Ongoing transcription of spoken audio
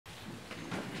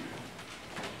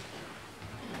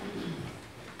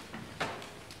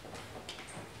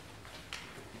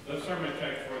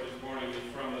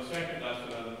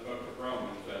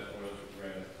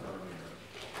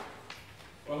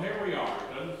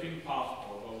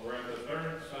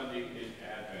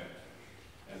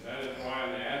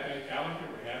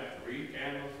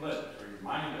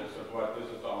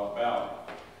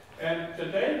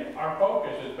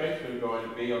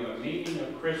celebrating the meaning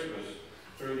of Christmas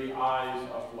through the eyes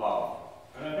of love.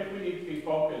 And I think we need to be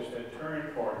focused and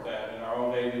turn towards that in our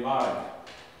own daily lives.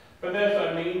 But this,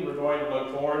 I mean, we're going to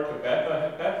look forward to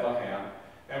Bethlehem,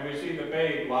 and we see the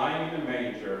babe lying in the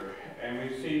manger, and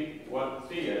we see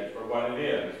it for what it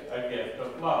is, a gift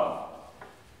of love.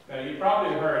 Now, you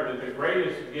probably heard that the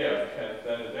greatest gift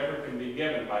that has ever can be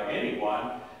given by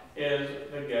anyone is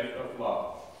the gift of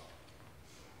love.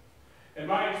 In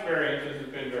my experience, this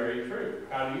has been very true.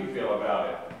 How do you feel about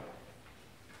it?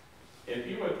 If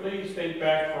you would please think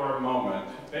back for a moment,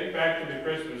 think back to the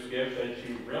Christmas gift that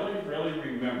you really, really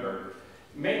remember.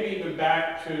 Maybe even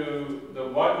back to the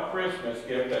one Christmas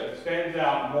gift that stands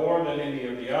out more than any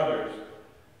of the others.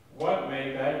 What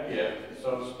made that gift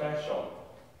so special?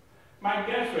 My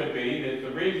guess would be that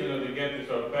the reason that the gift is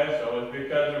so special is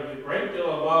because there was a great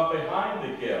deal of love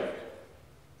behind the gift.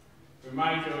 It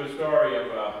reminds me of a story of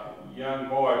a young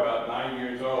boy about 9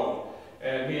 years old.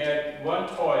 And he had one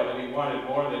toy that he wanted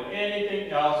more than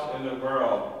anything else in the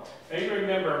world. And you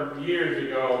remember years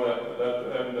ago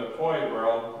in the toy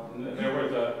world, there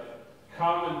was a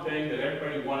common thing that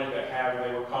everybody wanted to have, and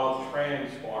they were called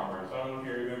transformers. I don't know if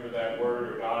you remember that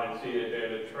word or not and see it there.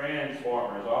 The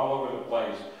transformers all over the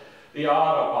place. The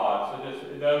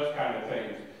Autobots, and those kind of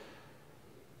things.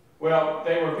 Well,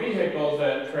 they were vehicles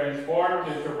that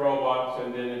transformed into robots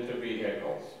and then into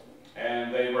vehicles.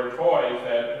 And they were toys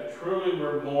that truly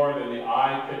were more than the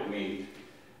eye could meet.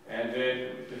 And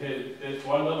this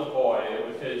one little boy, it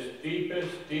was his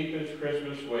deepest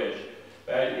Christmas wish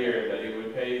that year that he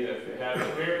would have the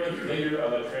fearless leader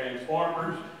of the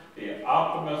Transformers, the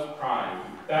Optimus Prime.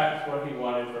 That's what he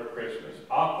wanted for Christmas.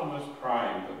 Optimus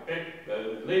Prime,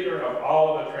 the leader of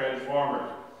all of the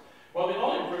Transformers. Well, the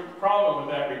only problem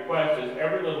with that request is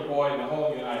every little boy in the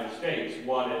whole United States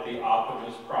wanted the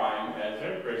Optimus Prime as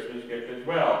their Christmas gift as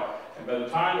well. And by the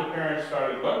time the parents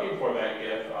started looking for that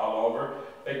gift all over,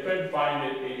 they couldn't find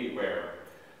it anywhere.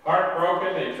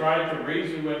 Heartbroken, they tried to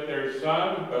reason with their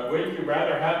son, but wouldn't you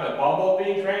rather have the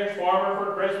Bumblebee Transformer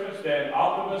for Christmas than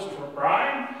Optimus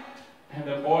Prime? And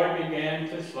the boy began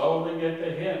to slowly get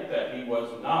the hint that he was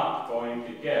not going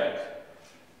to get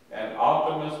an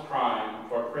Optimus Prime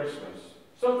for Christmas.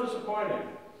 So disappointing.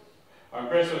 On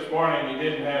Christmas morning, he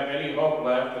didn't have any hope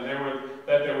left that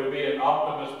there would be an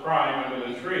Optimus Prime under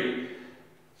the tree.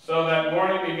 So that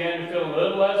morning began to feel a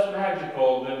little less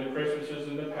magical than the Christmases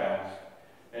in the past.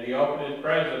 And he opened his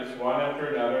presents one after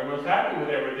another and was happy with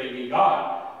everything he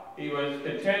got. He was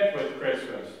content with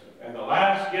Christmas. And the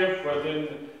last gift was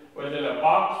in a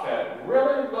box that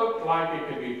really looked like it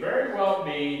could very well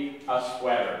be a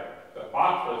sweater. The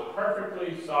box was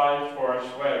perfectly sized for a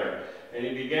sweater, and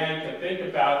he began to think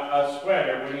about a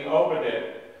sweater when he opened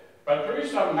it. But through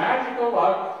some magical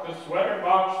luck, the sweater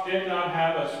box did not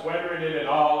have a sweater in it at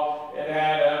all. It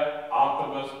had an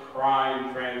Optimus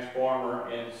Prime Transformer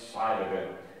inside of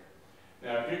it.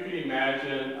 Now, if you could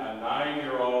imagine a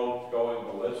 9-year-old going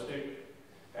ballistic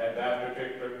at that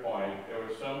particular point, there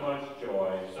was so much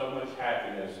joy, so much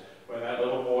happiness when that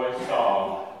little boy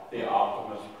saw the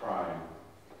Optimus Prime.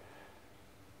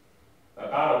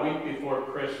 About a week before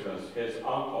Christmas, his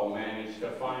uncle managed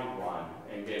to find one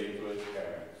and gave it to his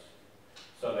parents.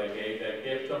 So they gave that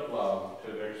gift of love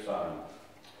to their son.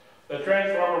 The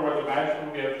Transformer was a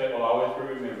magical gift that will always be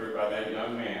remembered by that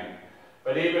young man.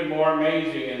 But even more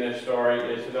amazing in this story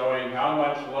is knowing how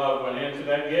much love went into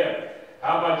that gift,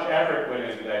 how much effort went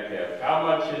into that gift, how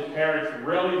much his parents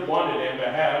really wanted him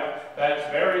to have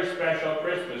that very special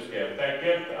Christmas gift, that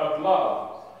gift of love.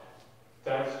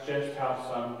 That's just how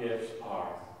some gifts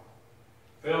are.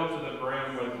 Filled to the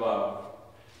brim with love.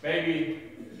 Maybe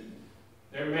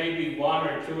there may be one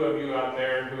or two of you out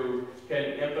there who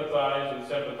can empathize and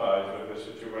sympathize with the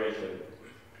situation.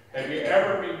 Have you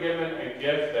ever been given a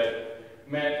gift that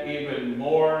meant even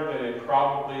more than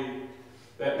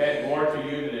that meant more to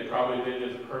you than it probably did to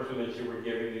the person that you were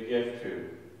giving the gift to?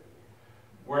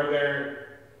 Where there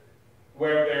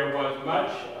was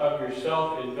much of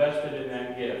yourself invested in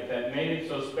that gift that made it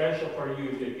so special for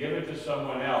you to give it to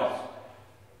someone else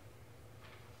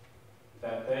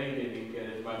that they didn't get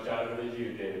as much out of it as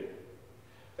you did.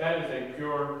 That is a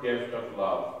pure gift of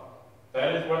love.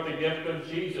 That is what the gift of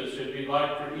Jesus should be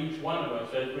like for each one of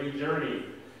us as we journey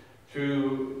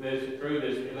through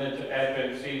this Lenten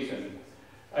Advent season.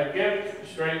 A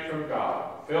gift straight from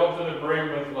God, filled to the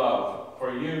brim with love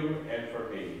for you and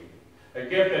for me. A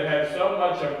gift that had so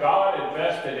much of God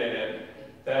invested in it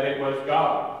that it was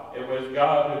God. It was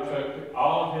God who took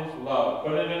all of his love,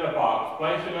 put it in a box,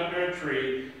 placed it under a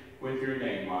tree with your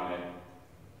name on it.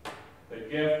 The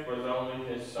gift was only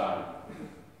his son.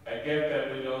 a gift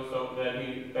that we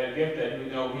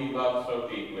know he loves so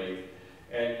deeply,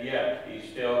 and yet he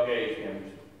still gave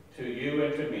him to you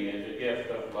and to me as a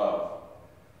gift of love.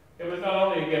 It was not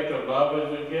only a gift of love, it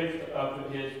was a gift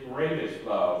of his greatest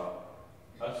love,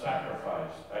 a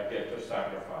sacrifice, a gift of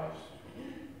sacrifice.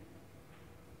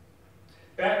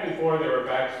 Back before there were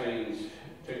vaccines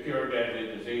to cure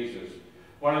deadly diseases,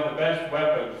 one of the best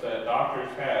weapons that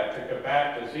doctors had to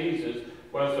combat diseases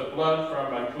was the blood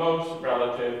from a close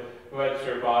relative who had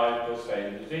survived the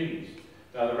same disease.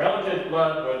 Now, the relative's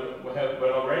blood would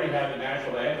already have the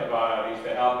natural antibodies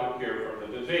to help to cure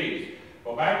from the disease.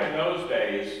 Well, back in those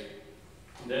days,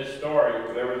 there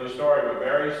was a story of a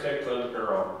very sick little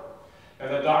girl.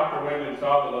 And the doctor went and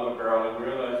saw the little girl and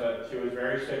realized that she was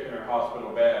very sick in her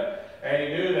hospital bed. And he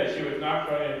knew that she was not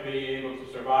going to be able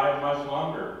to survive much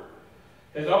longer.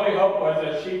 His only hope was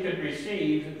that she could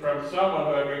receive from someone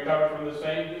who had recovered from the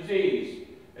same disease.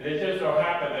 And it just so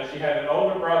happened that she had an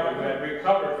older brother who had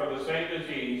recovered from the same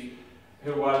disease,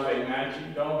 who was a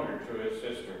matching donor to his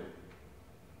sister.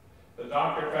 The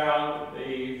doctor found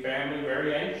the family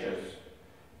very anxious,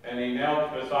 and he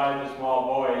knelt beside the small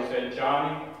boy and said,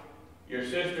 "Johnny, your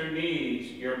sister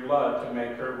needs your blood to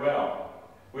make her well.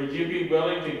 Would you be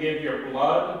willing to give your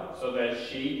blood so that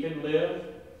she can live?"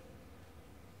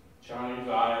 Johnny's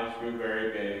eyes grew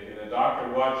very big, and the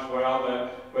doctor watched well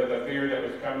with the fear that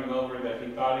was coming over that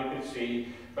he thought he could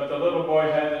see. But the little boy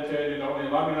hesitated only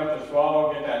long enough to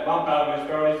swallow, get that lump out of his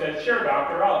throat. He said, "Sure,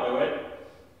 doctor, I'll do it."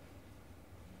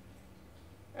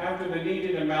 After the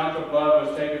needed amount of blood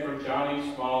was taken from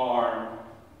Johnny's small arm,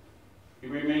 he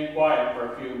remained quiet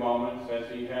for a few moments as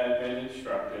he had been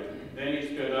instructed. Then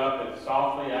he stood up and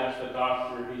softly asked the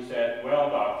doctor, he said, "Well,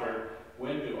 doctor,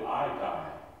 when do I die?"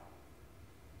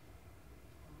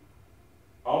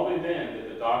 Only then did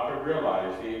the doctor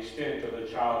realize the extent of the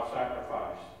child's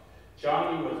sacrifice.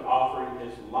 Johnny was offering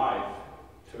his life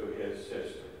to his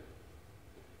sister.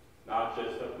 Not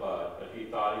just the blood, but he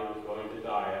thought he was going to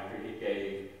die after he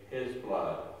gave his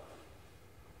blood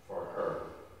for her.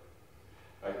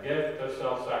 A gift of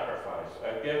self-sacrifice,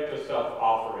 a gift of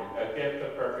self-offering, a gift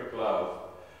of perfect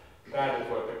love. That is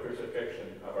what the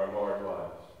crucifixion of our Lord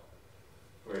was,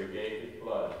 where he gave his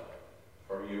blood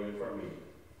for you and for me,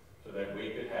 so that we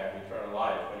could have eternal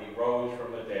life. When he rose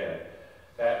from the dead,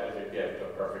 that was a gift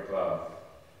of perfect love.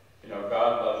 You know,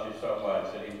 God loves you so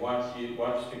much that he wants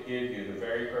to give you the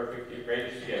very perfect, the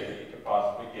greatest gift that he could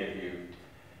possibly give you,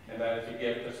 and that is the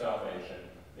gift of salvation,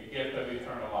 the gift of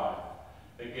eternal life,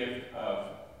 the gift of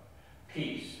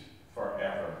peace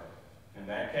forever. And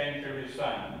that came through his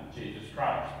Son, Jesus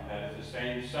Christ. And that is the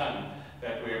same Son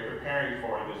that we are preparing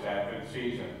for this Advent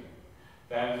season.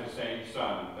 That is the same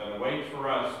Son that awaits for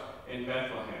us in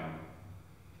Bethlehem.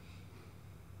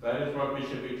 That is what we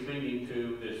should be clinging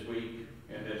to this week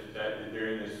and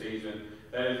during this season.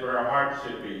 That is where our hearts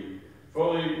should be,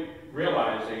 fully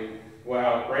realizing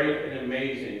how great and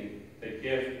amazing the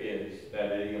gift is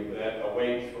that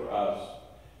awaits for us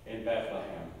in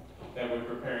Bethlehem, that we're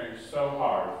preparing so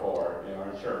hard for in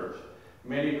our church.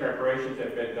 Many preparations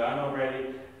have been done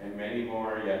already, and many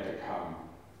more are yet to come.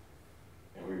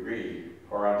 And we read,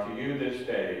 "For unto you this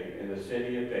day in the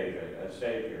city of David a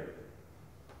Savior,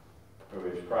 who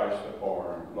is Christ the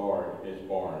Lord, is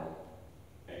born."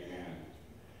 Amen.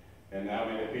 And now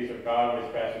may the peace of God,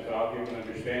 which passes all human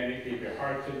understanding, keep your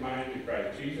hearts and minds in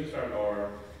Christ Jesus our Lord.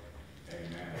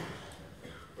 Amen.